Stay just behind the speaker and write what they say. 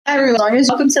Everyone,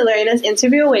 welcome to Lorena's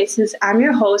Interview Oasis. I'm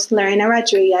your host, Lorena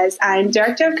Rodriguez. I'm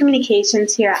Director of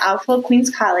Communications here at Alpha Queens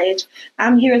College.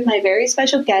 I'm here with my very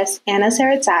special guest, Anna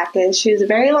Psaradakis. She's a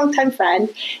very long-time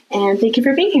friend, and thank you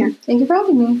for being here. Thank you for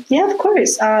having me. Yeah, of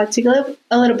course. To give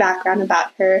a little background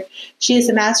about her, she is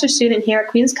a master's student here at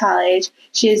Queens College.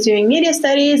 She is doing media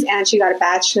studies, and she got a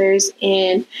bachelor's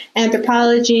in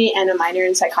anthropology and a minor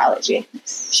in psychology.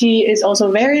 She is also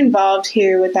very involved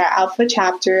here with our Alpha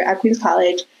chapter at Queens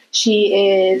College. She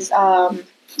is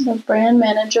the brand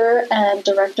manager and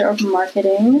director of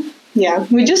marketing. Yeah,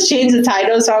 we just changed the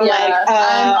title, so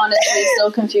I'm honestly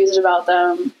still confused about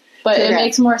them. But it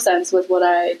makes more sense with what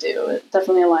I do. It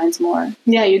definitely aligns more.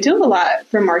 Yeah, you do a lot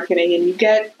for marketing, and you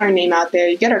get our name out there,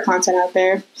 you get our content out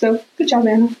there. So, good job,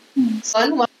 Anna.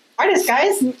 Fun artist,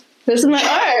 guys. This is my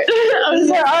art. This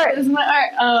is our art. This is my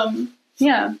art.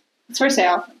 Yeah. It's for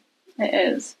sale. It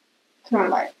is. Come on,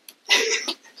 buy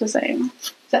it. Just saying.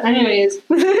 So anyways,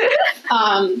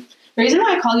 the reason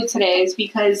why I called you today is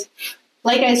because,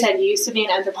 like I said, you used to be an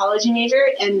anthropology major,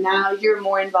 and now you're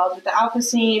more involved with the Alpha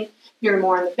scene. You're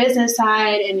more on the business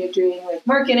side, and you're doing like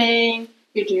marketing,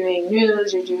 you're doing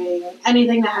news, you're doing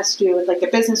anything that has to do with like the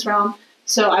business realm.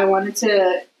 So I wanted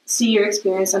to see your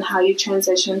experience on how you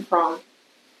transition from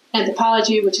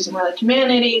anthropology, which is more like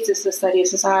humanities, it's the study of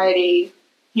society,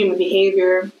 human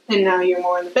behavior, and now you're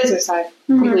more on the business side,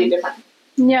 completely different.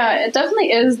 Yeah, it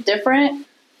definitely is different,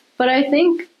 but I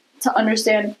think to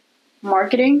understand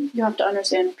marketing, you have to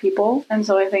understand people, and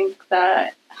so I think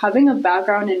that having a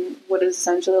background in what is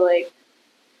essentially like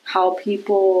how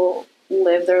people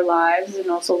live their lives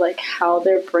and also like how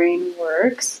their brain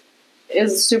works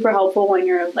is super helpful when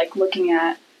you're like looking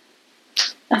at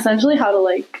essentially how to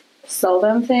like sell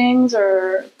them things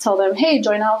or tell them, hey,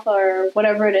 join Alpha or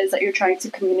whatever it is that you're trying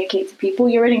to communicate to people.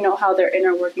 You already know how their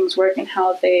inner workings work and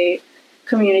how they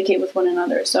communicate with one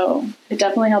another. So it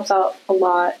definitely helps out a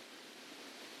lot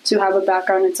to have a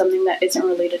background in something that isn't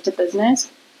related to business.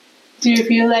 Do you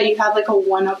feel that you have like a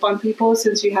one-up on people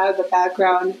since you have a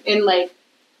background in like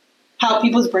how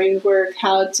people's brains work,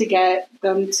 how to get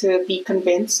them to be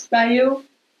convinced by you?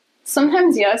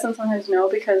 Sometimes yes and sometimes no,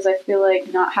 because I feel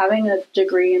like not having a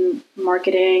degree in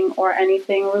marketing or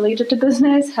anything related to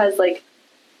business has like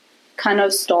kind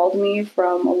of stalled me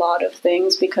from a lot of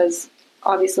things, because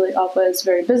obviously Alpha is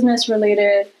very business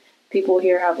related. People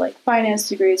here have like finance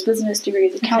degrees, business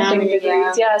degrees, accounting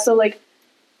degrees. Yeah, so like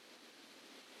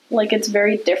it's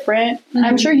very different. Mm-hmm.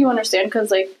 I'm sure you understand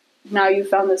because like now you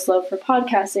found this love for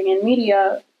podcasting and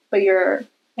media, but you're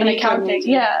an accounting.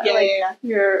 Yeah.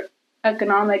 You're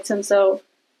economics, and so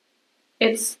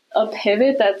it's a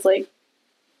pivot that's like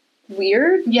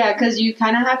weird. Yeah, because you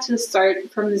kind of have to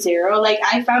start from zero. Like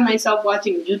I found myself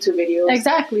watching YouTube videos.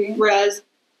 Exactly. Whereas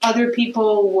other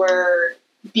people were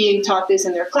being taught this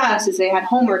in their classes. They had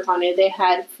homework on it. They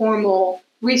had formal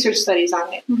research studies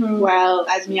on it. Mm-hmm. While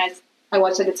as me, I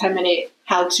watched like a 10-minute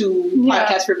how-to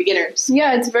podcast for beginners.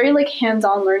 Yeah, it's very like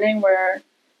hands-on learning where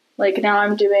like now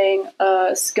I'm doing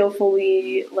a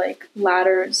skillfully like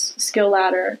skill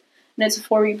ladder. And it's a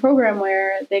 4-week program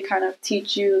where they kind of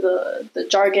teach you the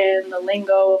jargon, the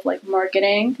lingo of like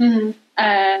marketing. Mm-hmm.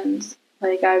 And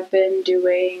like I've been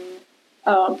doing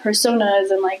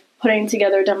personas and like putting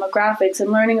together demographics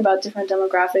and learning about different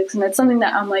demographics, and it's something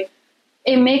that I'm like,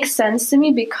 it makes sense to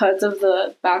me because of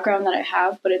the background that I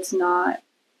have, but it's not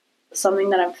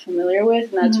something that I'm familiar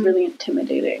with, and that's really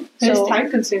intimidating. It's time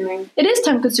consuming. It is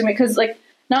time consuming because like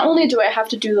not only do I have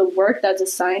to do the work that's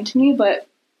assigned to me, but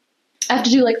I have to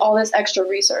do like all this extra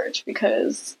research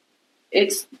because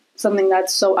it's something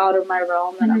that's so out of my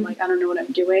realm that I'm like, I don't know what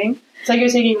I'm doing. It's like you're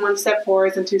taking 1 step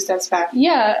forward and 2 steps back.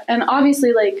 Yeah, and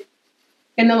obviously, like,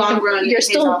 in the long run, you're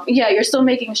still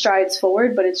making strides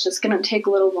forward, but it's just going to take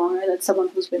a little longer than someone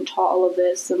who's been taught all of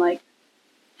this and, like,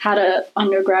 had an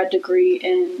undergrad degree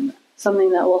in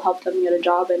something that will help them get a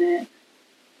job in it.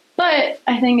 But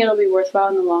I think it'll be worthwhile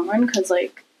in the long run because,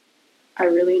 like, I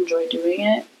really enjoy doing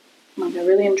it. Like, I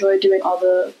really enjoy doing all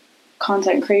the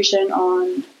content creation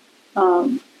on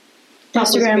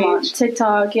Instagram, on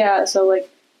TikTok. Yeah, so, like,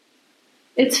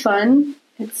 it's fun.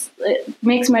 It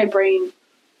makes my brain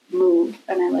move,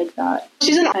 and I like that.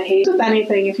 I hate with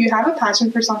anything. If you have a passion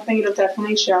for something, it'll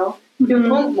definitely show. You'll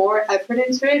put more effort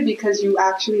into it because you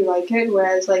actually like it.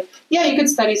 Whereas, like, yeah, you could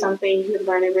study something, you could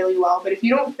learn it really well, but if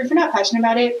you're not passionate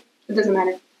about it, it doesn't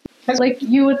matter. Like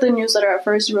you with the newsletter, at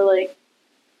first you were like,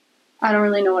 I don't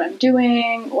really know what I'm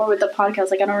doing, or with the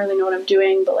podcast, like I don't really know what I'm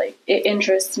doing, but like it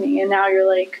interests me. And now you're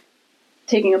like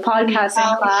taking a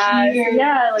podcasting class. Here.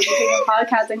 Yeah, like you're taking a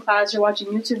podcasting class, you're watching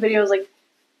YouTube videos, like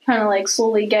trying to like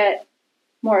slowly get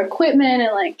more equipment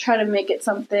and like try to make it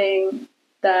something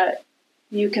that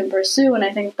you can pursue. And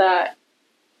I think that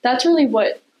that's really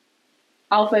what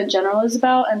Alpha in general is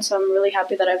about. And so I'm really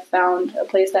happy that I've found a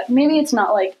place that maybe it's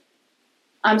not like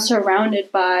I'm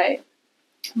surrounded by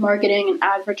marketing and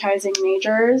advertising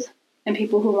majors and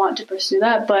people who want to pursue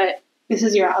that, but this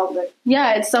is your outlet.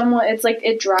 Yeah, it's like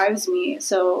it drives me.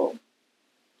 So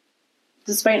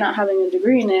despite not having a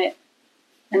degree in it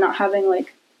and not having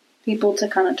like people to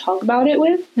kind of talk about it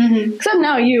with, except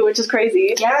now you, which is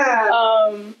crazy.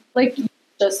 Yeah. Like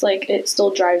just like it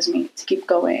still drives me to keep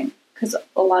going because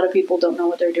a lot of people don't know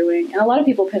what they're doing, and a lot of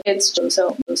people it's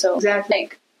so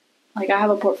exactly. Like I have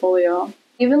a portfolio,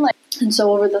 even like, and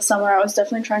so over the summer I was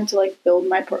definitely trying to like build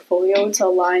my portfolio to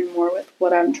align more with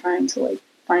what I'm trying to like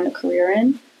find a career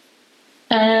in,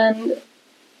 and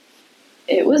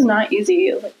it was not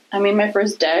easy. Like, I made my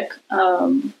first deck,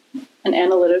 an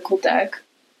analytical deck,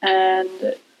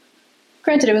 and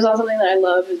granted, it was all something that I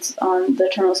love. It's on The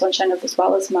Eternal Sunshine of the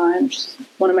Spotless Mind, which is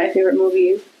one of my favorite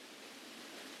movies.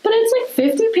 But it's like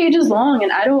 50 pages long,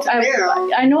 and I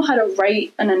know how to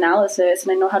write an analysis,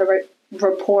 and I know how to write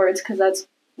reports, because that's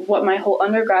what my whole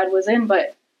undergrad was in.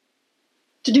 But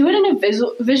to do it in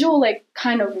a visual like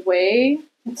kind of way,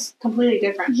 it's completely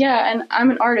different. Yeah, and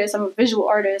I'm an artist. I'm a visual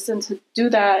artist, and to do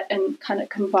that and kind of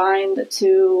combine the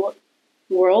two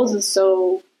worlds is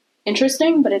so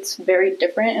interesting, but it's very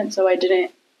different, and so I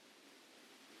didn't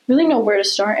really know where to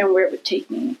start and where it would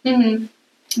take me.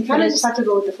 You kind of just have to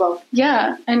go with the flow.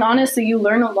 Yeah, and honestly, you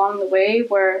learn along the way.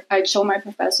 Where I'd show my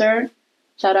professor,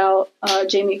 shout out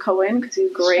Jamie Cohen, because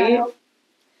he's great,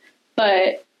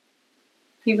 but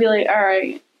he'd be like, all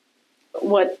right,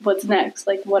 what's next?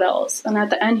 Like, what else? And at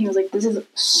the end, he was like, this is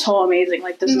so amazing.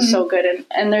 Like, this is so good.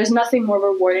 And there's nothing more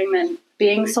rewarding than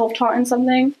being self-taught in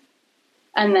something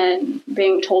and then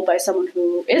being told by someone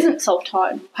who isn't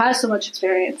self-taught and who has so much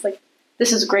experience, like,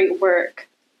 this is great work.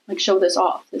 Like, show this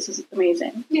off. This is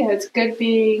amazing. Yeah, it's good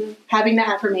having that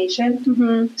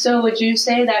affirmation. So would you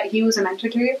say that he was a mentor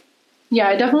to you? Yeah,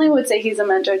 I definitely would say he's a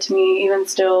mentor to me, even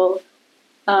still.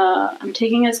 I'm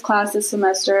taking his class this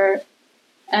semester,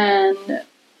 and,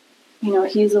 you know,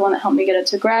 he's the one that helped me get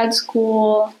into grad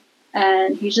school,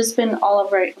 and he's just been all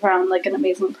around, like, an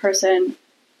amazing person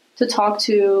to talk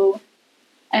to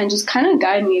and just kind of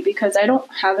guide me, because I don't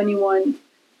have anyone,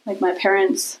 like my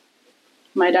parents.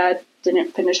 My dad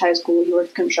didn't finish high school. He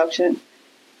worked construction.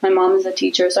 My mom is a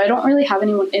teacher, so I don't really have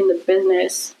anyone in the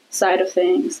business side of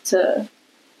things to,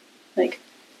 like,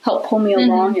 help pull me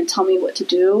along and tell me what to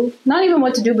do. Not even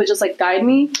what to do, but just, like, guide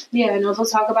me. Yeah, and also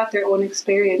talk about their own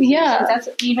experience. Yeah. That's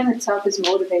even itself is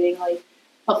motivating, like,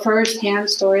 a first-hand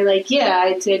story. Like, yeah,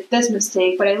 I did this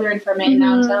mistake, but I learned from it, and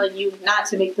now I'm telling you not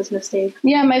to make this mistake.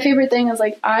 Yeah, my favorite thing is,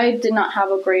 like, I did not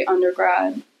have a great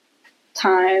undergrad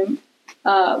time.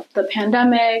 The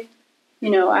pandemic, you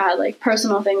know, I had, like,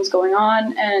 personal things going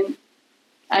on, and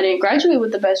I didn't graduate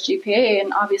with the best GPA,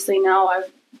 and obviously now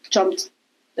I've jumped,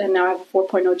 and now I have a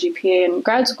 4.0 GPA in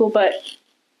grad school, but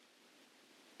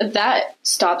that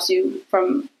stops you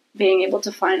from being able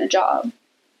to find a job,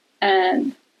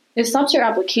 and it stops your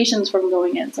applications from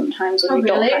going in sometimes when you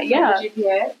don't have,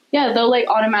 GPA? Yeah, they'll, like,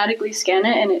 automatically scan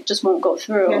it, and it just won't go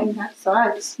through. Yeah, that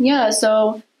sucks. Yeah,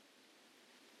 so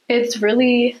it's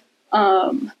really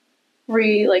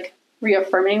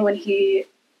reaffirming when he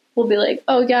will be like,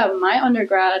 oh yeah, my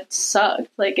undergrad sucked.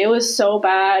 Like, it was so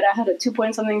bad. I had a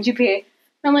 2-point-something GPA.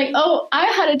 And I'm like, oh, I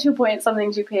had a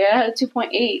 2-point-something GPA. I had a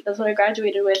 2.8. That's what I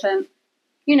graduated with. And,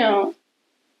 you know,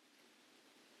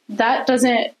 that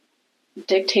doesn't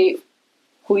dictate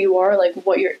who you are, like,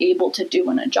 what you're able to do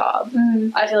in a job.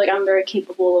 I feel like I'm very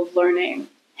capable of learning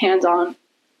hands-on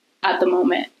at the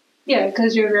moment. Yeah,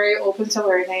 because you're very open to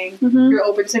learning. You're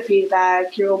open to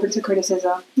feedback. You're open to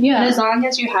criticism. Yeah. And as long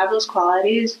as you have those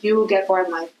qualities, you will get far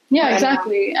in life. Yeah,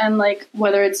 exactly. And, like,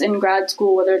 whether it's in grad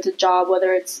school, whether it's a job,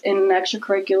 whether it's in an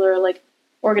extracurricular, like,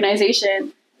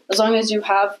 organization, as long as you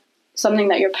have something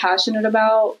that you're passionate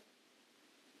about,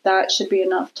 that should be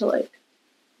enough to, like,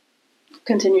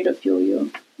 continue to fuel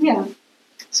you. Yeah.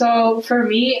 So for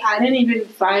me, I didn't even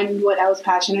find what I was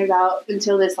passionate about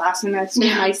until this last semester,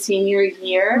 my senior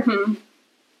year.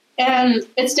 And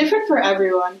it's different for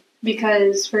everyone,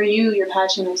 because for you, your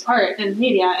passion is art and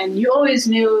media, and you always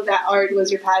knew that art was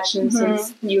your passion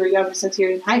since you were young, since you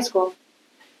were in high school.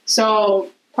 So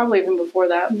probably even before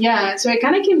that. Yeah, so it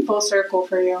kind of came full circle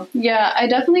for you. Yeah, I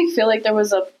definitely feel like there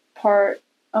was a part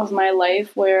of my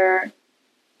life where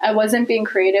I wasn't being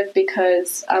creative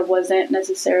because I wasn't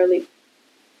necessarily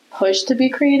pushed to be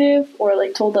creative, or,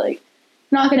 like, told that, like,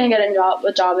 you're not going to get a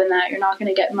job in that, you're not going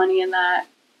to get money in that,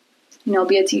 you know,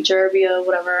 be a teacher, be a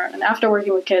whatever. And after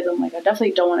working with kids, I'm like, I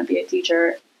definitely don't want to be a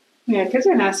teacher. Yeah, kids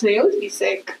are nasty. They always be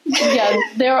sick. Yeah,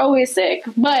 they're always sick,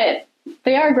 but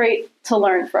they are great to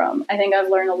learn from. I think I've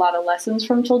learned a lot of lessons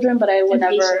from children, but I would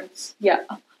never. Patience. Yeah,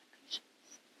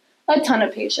 a ton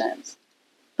of patience.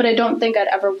 But I don't think I'd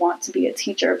ever want to be a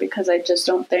teacher because I just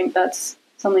don't think that's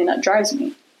something that drives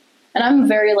me. And I'm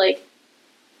very like,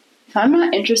 if I'm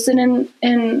not interested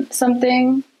in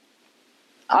something,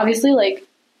 obviously, like,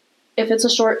 if it's a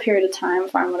short period of time,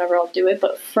 fine, whatever, I'll do it.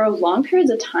 But for long periods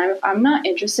of time, if I'm not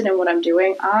interested in what I'm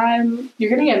doing, you're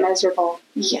going to get miserable.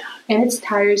 Yeah. And it's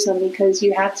tiresome because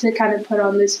you have to kind of put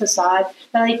on this facade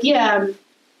that, like, yeah, I'm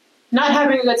not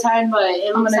having a good time, but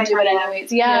I'm going to do it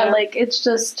anyways. Yeah, like, it's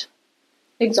just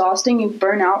exhausting. You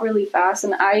burn out really fast.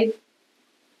 And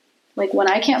like, when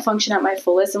I can't function at my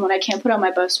fullest and when I can't put out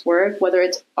my best work, whether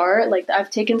it's art, like,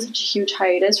 I've taken such a huge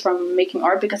hiatus from making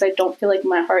art because I don't feel like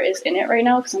my heart is in it right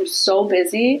now because I'm so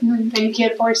busy. Mm-hmm. And you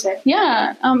can't force it.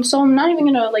 Yeah. So I'm not even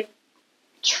going to, like,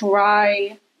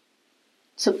 try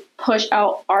to push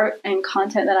out art and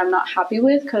content that I'm not happy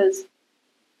with because,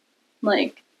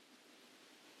 like,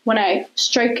 when I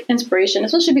strike inspiration,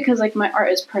 especially because, like, my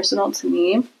art is personal to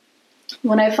me,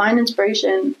 when I find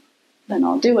inspiration, then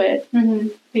I'll do it. Mm-hmm.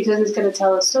 Because it's going to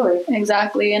tell a story.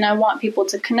 Exactly. And I want people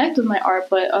to connect with my art.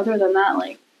 But other than that,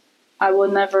 like, I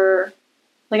would never,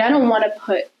 like, I don't want to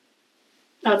put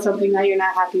out something that you're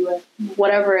not happy with.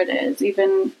 Whatever it is,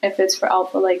 even if it's for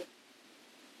Alpha, like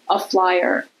a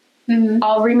flyer. Mm-hmm.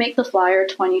 I'll remake the flyer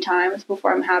 20 times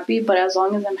before I'm happy. But as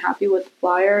long as I'm happy with the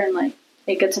flyer and, like,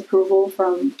 it gets approval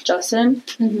from Justin,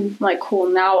 mm-hmm. I'm like, cool,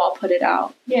 now I'll put it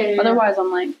out. Yeah. Otherwise,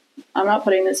 I'm like, I'm not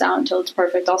putting this out until it's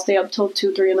perfect. I'll stay up till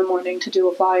 2, 3 in the morning to do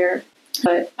a flyer.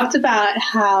 But talked about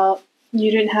how you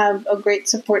didn't have a great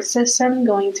support system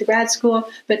going to grad school,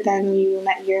 but then you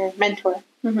met your mentor,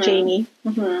 mm-hmm. Jamie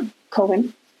mm-hmm.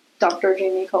 Cohen. Dr.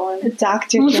 Jamie Cohen. Dr.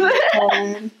 Jamie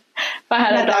Cohen. If I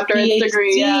had a doctorate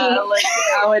degree, yeah, like,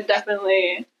 I would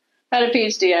definitely... If I had a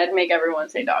PhD, I'd make everyone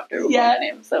say doctor with my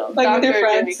name. So, like Dr.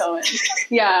 Jamie Cohen.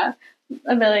 Yeah.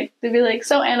 I'd be like, they'd be like,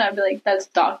 so Anna, I'd be like, that's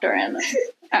Dr. Anna.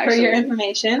 Actually, for your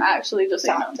information. Actually, just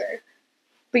doctor.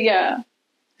 But yeah.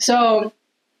 So,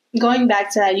 going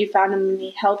back to that, you found him and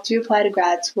he helped you apply to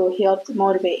grad school. He helped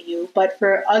motivate you. But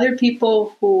for other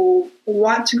people who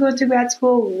want to go to grad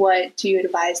school, what do you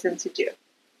advise them to do?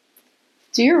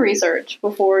 Do your research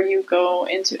before you go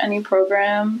into any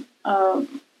program.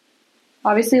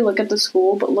 Obviously, look at the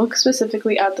school, but look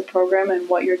specifically at the program and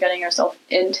what you're getting yourself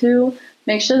into.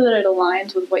 Make sure that it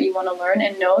aligns with what you want to learn,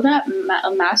 and know that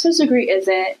a master's degree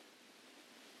isn't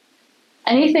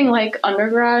anything like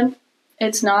undergrad.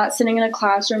 It's not sitting in a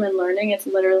classroom and learning. It's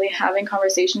literally having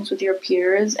conversations with your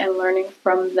peers and learning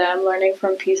from them, learning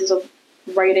from pieces of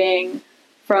writing,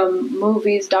 from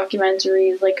movies,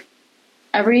 documentaries, like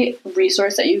every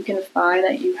resource that you can find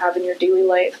that you have in your daily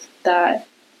life that,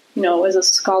 you know, is a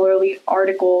scholarly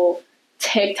article,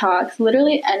 TikToks,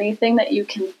 literally anything that you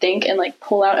can think and, like,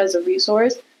 pull out as a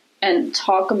resource and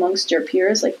talk amongst your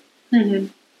peers. Like, mm-hmm.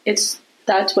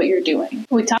 That's what you're doing.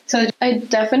 So I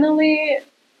definitely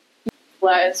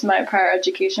utilize my prior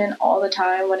education all the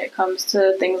time when it comes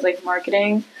to things like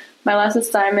marketing. My last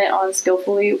assignment on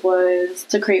Skillfully was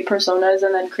to create personas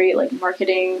and then create, like,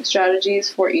 marketing strategies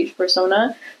for each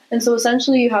persona. And so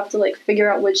essentially you have to, like,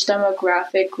 figure out which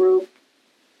demographic group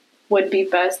would be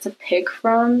best to pick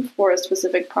from for a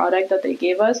specific product that they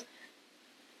gave us.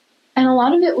 And a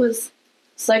lot of it was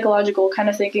psychological, kind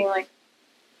of thinking, like,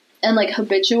 and, like,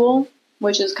 habitual,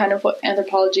 which is kind of what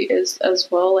anthropology is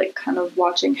as well, like, kind of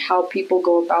watching how people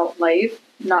go about life,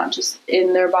 not just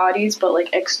in their bodies, but,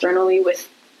 like, externally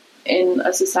within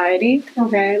a society.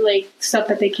 Okay, like stuff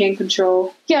that they can't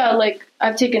control. Yeah, like,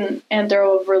 I've taken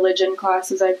anthro religion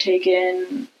classes, I've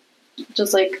taken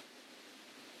just, like,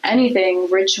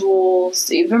 anything,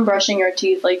 rituals, even brushing your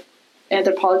teeth. Like,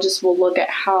 anthropologists will look at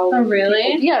how... Oh,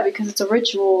 really? Yeah, because it's a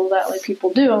ritual that, like,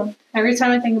 people do. Every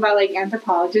time I think about, like,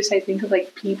 anthropologists, I think of,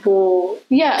 like, people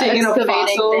digging up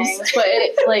fossils. Things.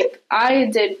 But, like, I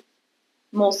did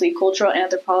mostly cultural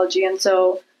anthropology, and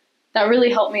so that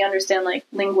really helped me understand, like,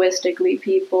 linguistically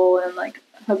people and, like,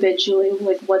 habitually,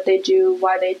 like, what they do,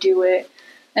 why they do it.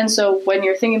 And so when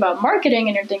you're thinking about marketing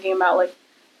and you're thinking about, like,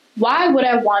 why would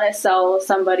I want to sell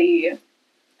somebody,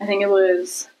 I think it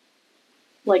was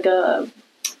like a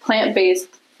plant-based,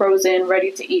 frozen,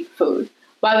 ready-to-eat food.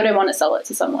 Why would I want to sell it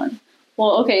to someone?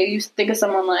 Well, okay, you think of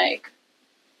someone like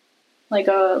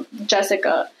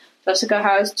Jessica. Jessica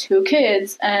has 2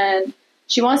 kids, and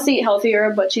she wants to eat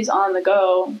healthier, but she's on the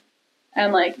go.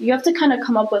 And, like, you have to kind of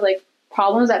come up with, like,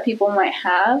 problems that people might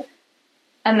have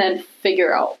and then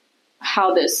figure out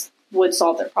how this would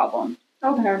solve their problem.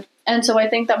 Okay. And so I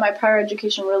think that my prior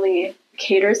education really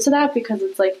caters to that because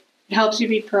it's like, it helps you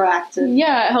be proactive.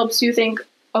 Yeah, it helps you think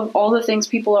of all the things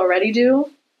people already do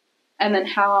and then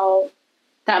how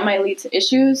that might lead to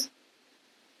issues.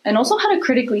 And also how to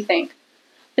critically think.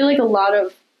 I feel like a lot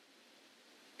of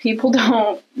people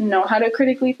don't know how to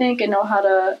critically think and know how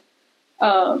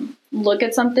to look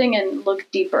at something and look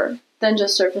deeper than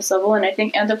just surface level. And I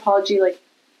think anthropology like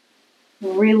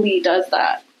really does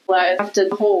that. Like, have to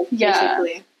whole,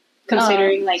 basically.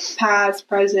 Considering like past,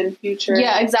 present, future.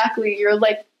 Yeah, exactly. You're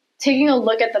like taking a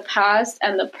look at the past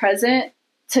and the present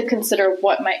to consider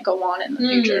what might go on in the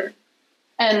future.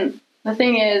 And the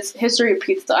thing is, history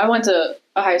repeats. I went to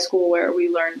a high school where we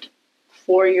learned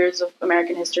 4 years of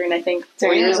American history, and I think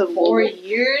 4 years of 4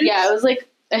 years. Yeah, it was like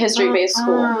a history-based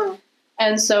school,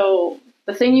 and so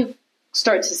the thing you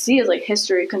start to see is like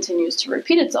history continues to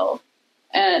repeat itself,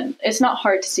 and it's not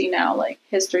hard to see now. Like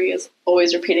history is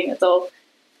always repeating itself,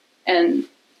 and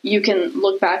you can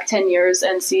look back 10 years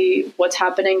and see what's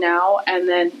happening now, and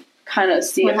then kind of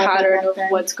see a pattern of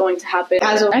what's going to happen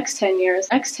as of next 10 years.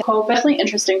 Definitely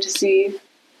interesting to see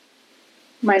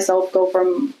myself go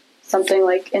from something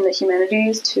like in the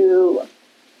humanities to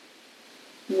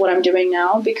what I'm doing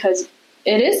now, because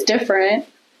it is different.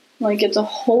 Like it's a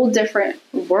whole different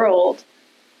world,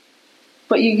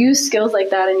 but you use skills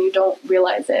like that and you don't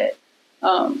realize it.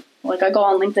 Like I go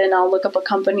on LinkedIn, I'll look up a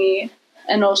company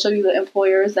and I'll show you the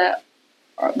employers that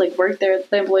are like work there,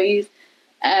 the employees,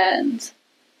 and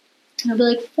I'll be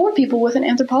like 4 people with an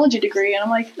anthropology degree, and I'm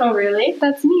like, oh really?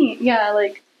 That's me. Yeah,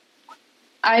 like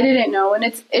I didn't know, and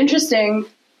it's interesting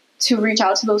to reach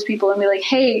out to those people and be like,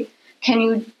 hey, can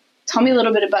you tell me a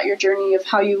little bit about your journey of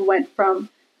how you went from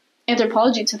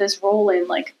anthropology to this role in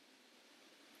like,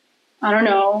 I don't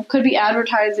know, could be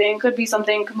advertising, could be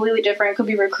something completely different, could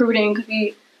be recruiting, could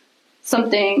be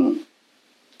something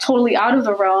totally out of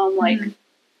the realm, like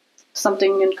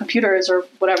something in computers or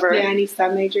whatever. Yeah, any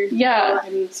STEM major. Yeah.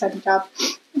 Any STEM job.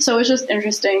 So it's just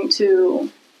interesting to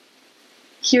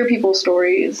hear people's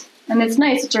stories. And it's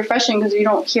nice, it's refreshing because you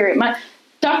don't hear it.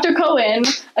 Dr. Cohen,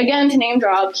 again, to name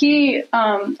drop, he,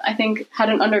 I think, had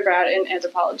an undergrad in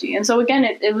anthropology. And so, again,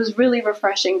 it was really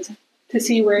refreshing to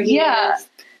see where he is.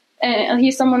 And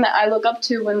he's someone that I look up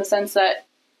to in the sense that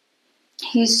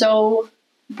he's so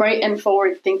bright and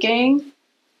forward-thinking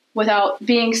without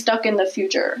being stuck in the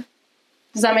future.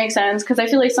 Does that make sense? Because I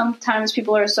feel like sometimes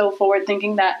people are so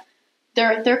forward-thinking that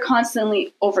they're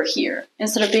constantly over here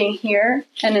instead of being here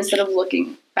and instead of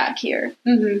looking back here.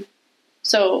 Mm-hmm.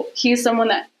 So he's someone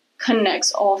that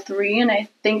connects all three, and I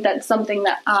think that's something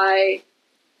that I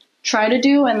try to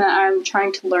do and that I'm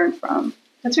trying to learn from.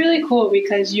 That's really cool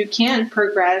because you can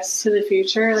progress to the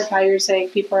future, like how you're saying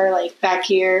people are like back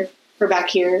here or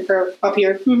up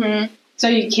here. Mm-hmm. So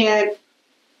you can't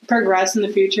progress in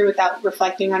the future without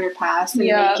reflecting on your past and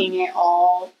making it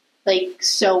all like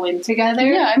sew in together.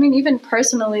 Yeah, I mean, even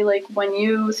personally, like when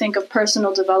you think of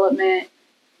personal development,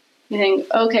 you think,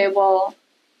 okay, well,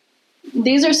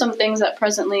 these are some things that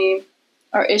presently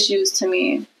are issues to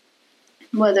me,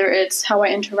 whether it's how I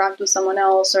interact with someone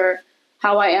else or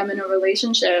how I am in a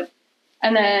relationship.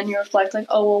 And then you reflect like,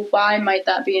 oh, well, why might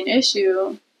that be an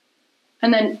issue?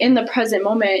 And then in the present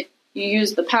moment, you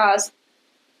use the past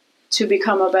to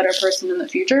become a better person in the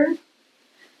future.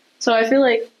 So I feel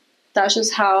like that's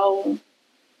just how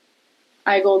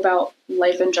I go about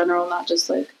life in general, not just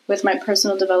like with my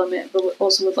personal development, but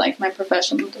also with like my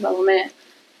professional development,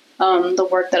 the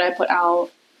work that I put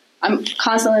out. I'm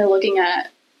constantly looking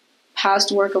at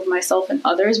past work of myself and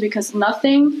others because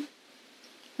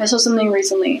I saw something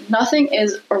recently, nothing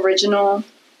is original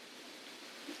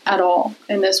at all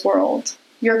in this world.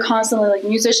 You're constantly, like,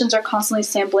 musicians are constantly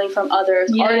sampling from others.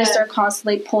 Yeah. Artists are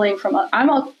constantly pulling from, I'm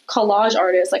a collage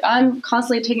artist. Like, I'm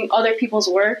constantly taking other people's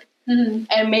work and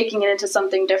making it into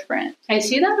something different. I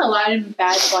see that a lot in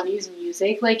Bad Bunny's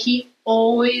music. Like, he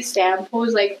always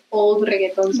samples, like, old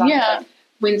reggaeton songs. Yeah. Like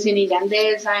Winston y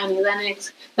Yandel, Zion y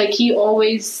Lennox. Like, he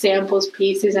always samples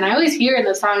pieces. And I always hear in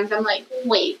the songs, I'm like,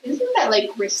 wait, isn't that,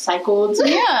 like, recycled?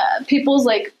 Yeah. People's,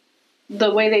 like, the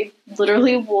way they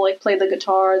literally will like play the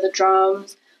guitar, the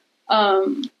drums,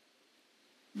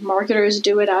 marketers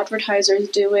do it, advertisers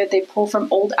do it. They pull from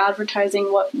old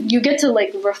advertising. What you get to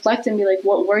like reflect and be like,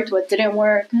 what worked, what didn't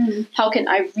work. How can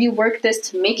I rework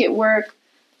this to make it work?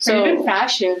 So or even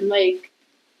fashion, like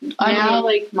now,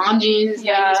 like mom jeans,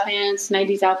 90s pants,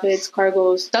 90s outfits,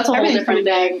 cargos. That's a whole different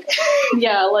thing.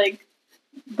 Yeah, like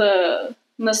the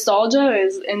nostalgia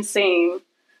is insane,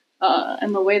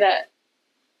 and the way that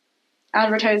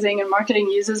advertising and marketing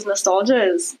uses nostalgia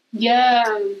is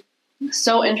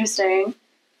so interesting,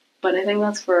 but I think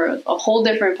that's for a whole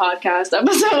different podcast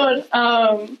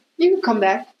episode. You can come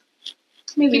back.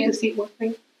 Maybe. Keep the seat warm.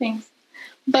 Thanks.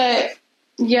 But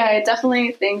yeah, I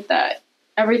definitely think that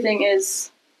everything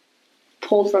is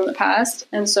pulled from the past,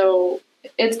 and so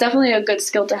it's definitely a good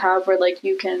skill to have where like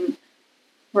you can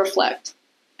reflect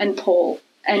and pull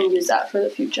and use that for the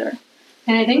future.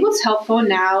 And I think what's helpful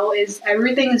now is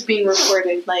everything is being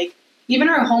recorded. Like, even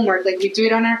our homework, like, we do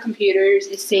it on our computers.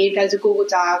 It's saved as a Google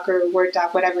Doc or Word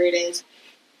Doc, whatever it is.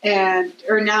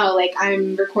 Or now, like,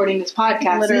 I'm recording this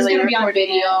podcast. Literally, it's going to be on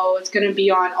video. It's going to be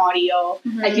on audio.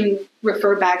 Mm-hmm. I can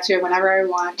refer back to it whenever I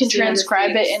want. You can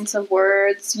transcribe it into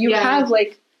words. You have,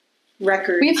 like,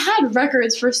 records. We've had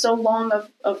records for so long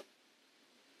of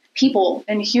people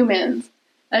and humans.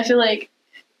 I feel like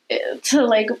to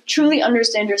like truly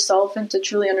understand yourself and to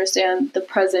truly understand the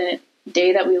present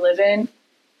day that we live in,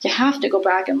 you have to go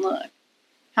back and look.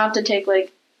 Have to take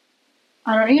like,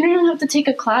 I don't know, you don't even have to take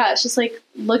a class. Just like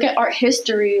look at art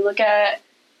history, look at,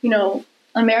 you know,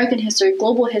 American history,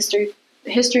 global history,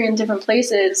 history in different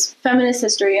places, feminist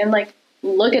history, and like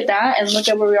look at that and look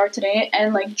at where we are today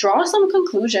and like draw some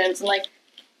conclusions and like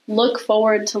look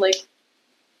forward to like,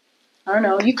 I don't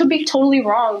know, you could be totally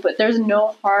wrong, but there's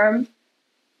no harm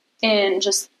in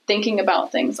just thinking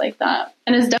about things like that.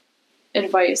 And it's definitely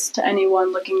advice to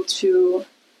anyone looking to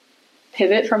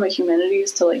pivot from a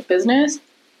humanities to like business.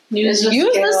 Use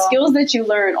the skills that you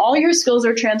learn. All your skills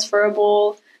are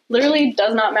transferable. Literally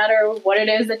does not matter what it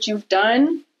is that you've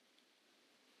done.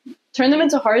 Turn them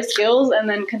into hard skills and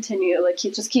then continue. Like,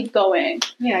 just keep going.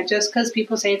 Yeah, just because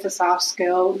people say it's a soft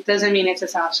skill doesn't mean it's a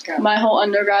soft skill. My whole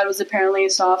undergrad was apparently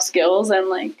soft skills, and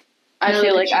like I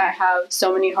feel like I have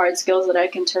so many hard skills that I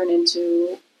can turn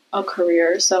into a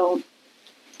career. So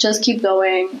just keep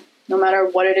going, no matter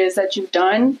what it is that you've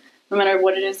done, no matter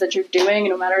what it is that you're doing,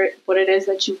 no matter what it is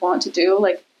that you want to do.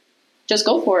 Like, just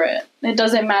go for it. It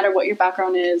doesn't matter what your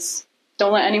background is.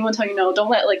 Don't let anyone tell you no. Don't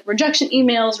let like rejection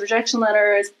emails, rejection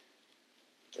letters,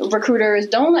 recruiters,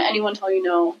 don't let anyone tell you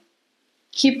no.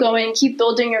 Keep going, keep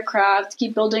building your craft,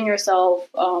 keep building yourself,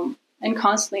 and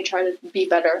constantly try to be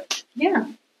better. Yeah.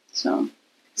 So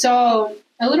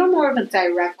a little more of a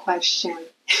direct question.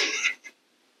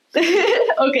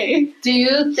 Okay. Do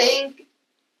you think,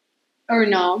 or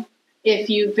no, if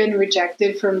you've been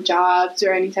rejected from jobs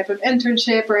or any type of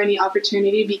internship or any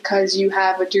opportunity because you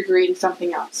have a degree in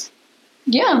something else?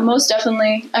 Yeah, most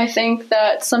definitely. I think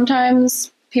that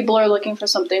sometimes people are looking for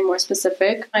something more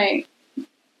specific.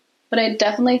 But I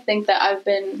definitely think that I've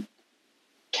been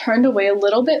turned away a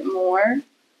little bit more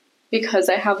because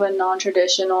I have a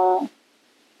non-traditional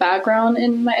background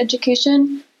in my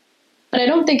education. But I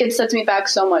don't think it sets me back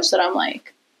so much that I'm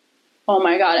like, oh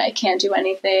my God, I can't do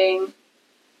anything.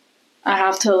 I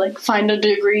have to like find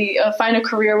a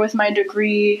career with my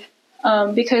degree.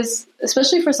 Because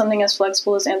especially for something as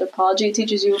flexible as anthropology, it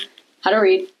teaches you how to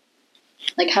read.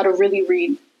 Like how to really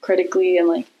read critically and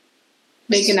like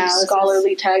make analysis,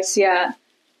 scholarly texts, yeah.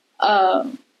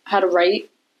 How to write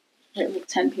like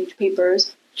 10-page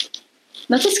papers.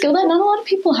 That's a skill that not a lot of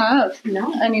people have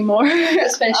anymore.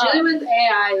 Especially with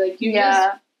AI, like you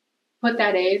just put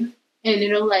that in and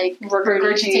it'll like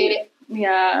regurgitate it.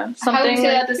 Yeah, something. How do you say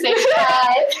that at the same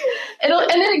time?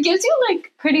 And then it gives you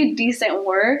like pretty decent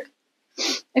work.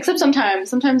 Except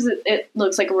sometimes it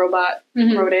looks like a robot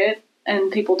wrote it.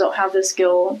 And people don't have the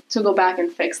skill to go back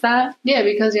and fix that. Yeah,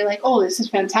 because you're like, oh, this is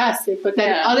fantastic. But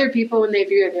then other people, when they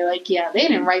view it, they're like, yeah, they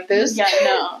didn't write this. Yeah,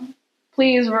 no.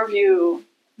 Please review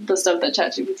the stuff that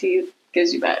ChatGPT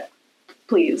gives you back.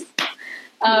 Please.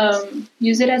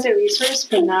 Use it as a resource,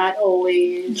 but not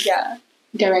always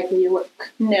directly your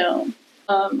work. No.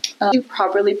 To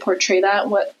properly portray that,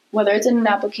 whether it's in an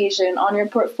application, on your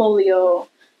portfolio,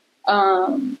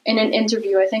 in an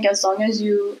interview, I think as long as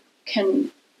you can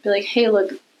be like, hey,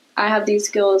 look, I have these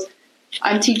skills.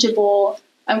 I'm teachable.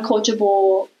 I'm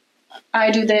coachable. I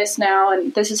do this now,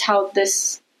 and this is how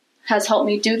this has helped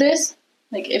me do this.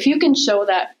 Like, if you can show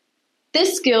that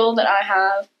this skill that I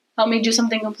have helped me do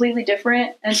something completely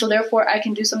different, and so therefore I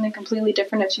can do something completely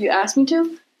different if you ask me to,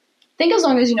 I think as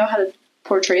long as you know how to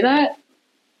portray that,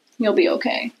 you'll be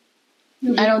okay.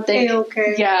 I don't think...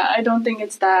 okay. Yeah, I don't think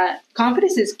it's that...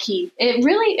 Confidence is key. It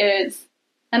really is.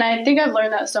 And I think I've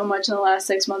learned that so much in the last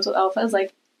 6 months with Alpha. Is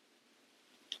like,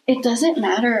 it doesn't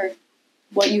matter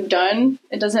what you've done.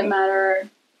 It doesn't matter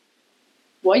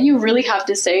what you really have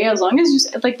to say. As long as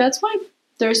you... Like, that's why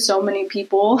there's so many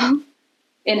people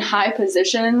in high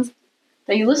positions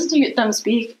that you listen to them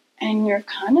speak and you're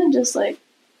kind of just like...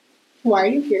 Why are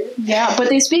you here? Yeah, but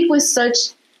they speak with such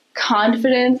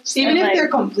confidence. Even if they're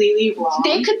completely wrong.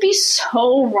 They could be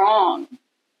so wrong.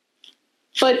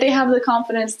 but they have the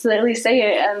confidence to at least say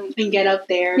it and get up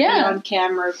there, be on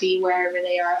camera, be wherever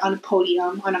they are, on a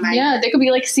podium, on a mic. Yeah, they could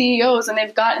be like CEOs, and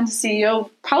they've gotten to CEO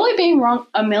probably being wrong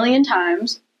a million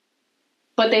times,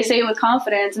 but they say it with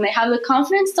confidence, and they have the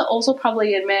confidence to also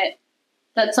probably admit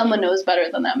that someone knows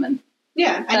better than them. And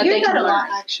I hear that a lot,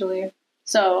 actually.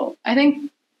 So I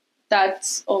think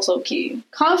that's also key.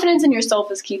 Confidence in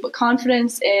yourself is key, but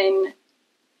confidence in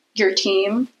your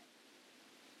team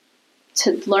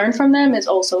to learn from them is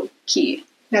also key.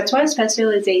 That's why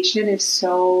specialization is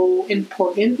so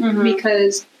important,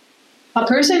 because a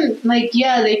person, like,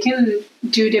 they can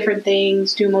do different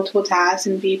things, do multiple tasks,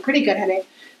 and be pretty good at it.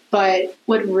 But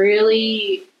what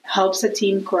really helps a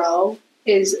team grow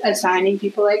is assigning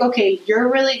people like, okay,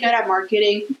 you're really good at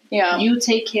marketing. Yeah. You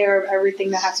take care of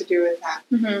everything that has to do with that.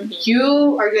 Mm-hmm.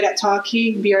 You are good at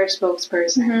talking, be our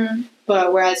spokesperson. Mm-hmm.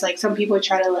 But whereas, like, some people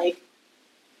try to, like,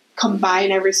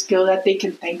 combine every skill that they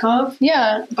can think of.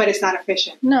 Yeah. But it's not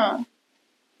efficient. No.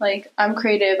 Like, I'm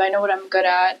creative. I know what I'm good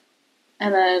at.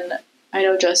 And then I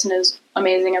know Justin is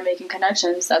amazing at making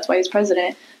connections. That's why he's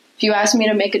president. If you asked me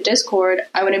to make a Discord,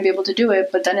 I wouldn't be able to do it.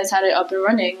 But Dennis had it up and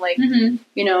running. Like,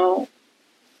 you know.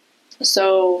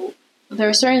 So there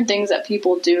are certain things that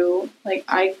people do. Like,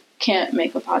 I can't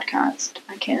make a podcast.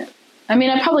 I can't. I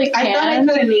mean, I probably can. I thought I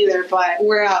couldn't either, but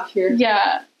we're out here.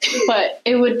 Yeah. But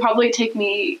it would probably take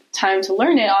me time to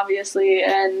learn it, obviously.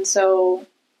 And so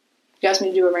if you asked me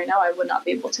to do it right now, I would not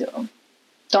be able to.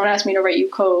 Don't ask me to write you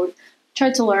code. I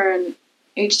tried to learn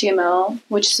HTML,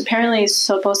 which apparently is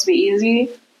supposed to be easy.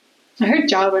 I heard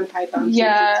Java and Python.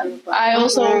 Yeah. I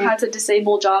also had to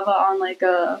disable Java on, like,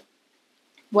 a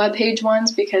web page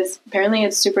once because apparently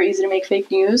it's super easy to make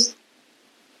fake news.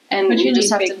 And but you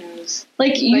just have fake news.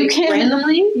 Like, you can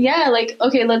randomly? Yeah, like,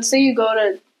 okay, let's say you go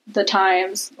to the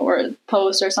Times or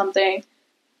Post or something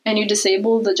and you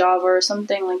disable the Java or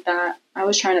something like that. I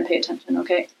was trying to pay attention,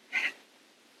 okay?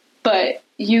 But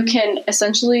you can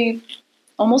essentially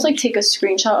almost like take a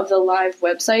screenshot of the live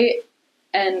website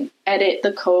and edit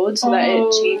the code so that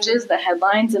it changes the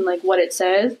headlines and, like, what it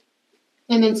says.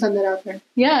 And then send it out there.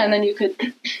 Yeah, and then you could,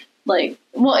 like,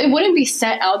 well, it wouldn't be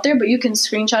sent out there, but you can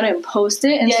screenshot it and post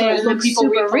it, and so it looks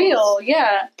super real.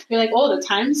 Yeah. You're like, oh, the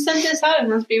Times sent this out, it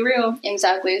must be real.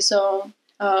 Exactly. So,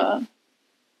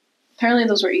 apparently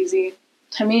those were easy.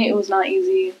 To me, it was not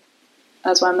easy.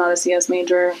 That's why I'm not a CS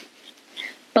major.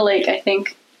 But, like, I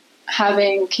think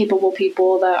having capable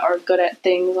people that are good at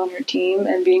things on your team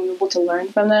and being able to learn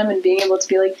from them and being able to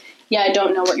be like, yeah, I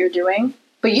don't know what you're doing,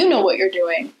 but you know what you're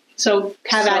doing. So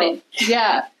have at it.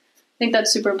 Yeah. I think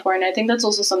that's super important. I think that's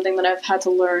also something that I've had to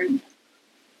learn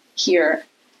here.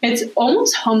 It's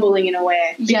almost humbling in a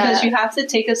way because you have to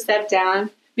take a step down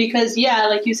because,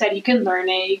 like you said, you can learn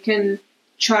it. You can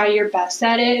try your best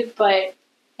at it. But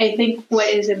I think what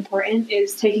is important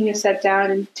is taking a step down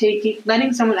and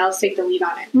letting someone else take the lead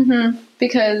on it. Mm-hmm.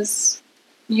 Because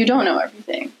you don't know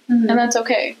everything. Mm-hmm. And that's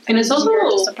okay. And it's also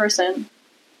just a person.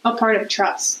 A part of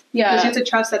trust. Yeah. Because you have to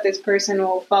trust that this person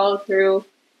will follow through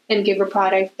and give a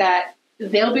product that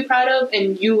they'll be proud of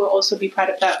and you will also be proud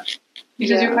of them.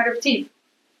 Because you're part of a team.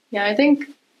 Yeah, I think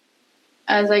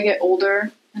as I get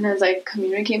older and as I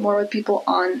communicate more with people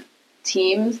on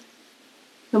teams,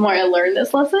 the more I learn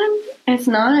this lesson, it's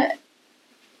not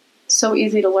so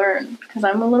easy to learn because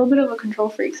I'm a little bit of a control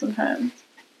freak sometimes.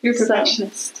 You're a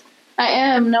perfectionist. So, I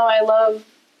am. No, I love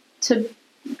to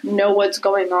know what's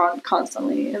going on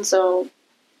constantly, and so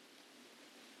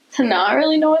to not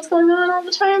really know what's going on all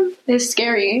the time is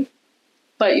scary,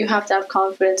 but you have to have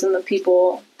confidence in the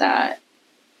people that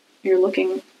you're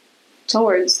looking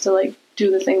towards to, like,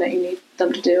 do the thing that you need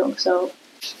them to do. So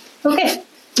okay,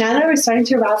 now that we're starting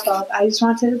to wrap up, I just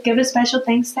want to give a special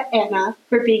thanks to Anna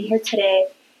for being here today.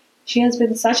 She has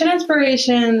been such an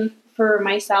inspiration for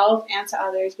myself and to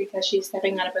others because she's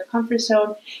stepping out of her comfort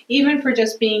zone, even for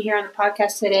just being here on the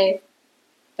podcast today.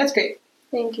 That's great.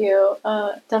 Thank you.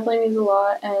 Definitely means a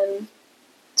lot, and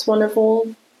it's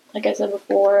wonderful, like I said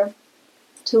before,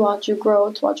 to watch you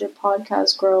grow, to watch your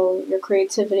podcast grow, your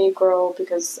creativity grow,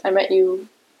 because I met you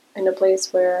in a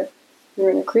place where you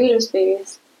were in a creative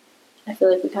space. I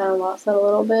feel like we kind of lost that a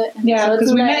little bit. Yeah,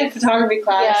 because we met in photography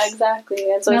class. Yeah,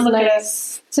 exactly. And so it's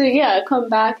nice to, come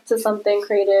back to something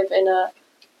creative in a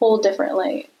whole different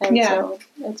light. And so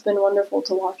it's been wonderful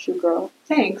to watch you grow.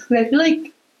 Thanks. I feel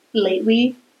like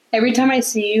lately, every time I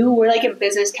see you, we're like in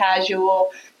business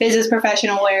casual, business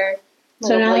professional wear.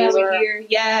 So now that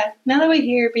we're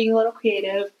here being a little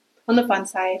creative on the fun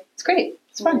side, it's great.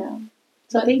 It's fun. Yeah.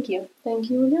 So thank you.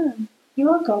 Thank you again. You're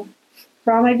welcome.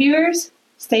 For all my viewers,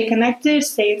 stay connected,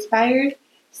 stay inspired,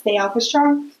 stay alpha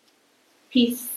strong. Peace.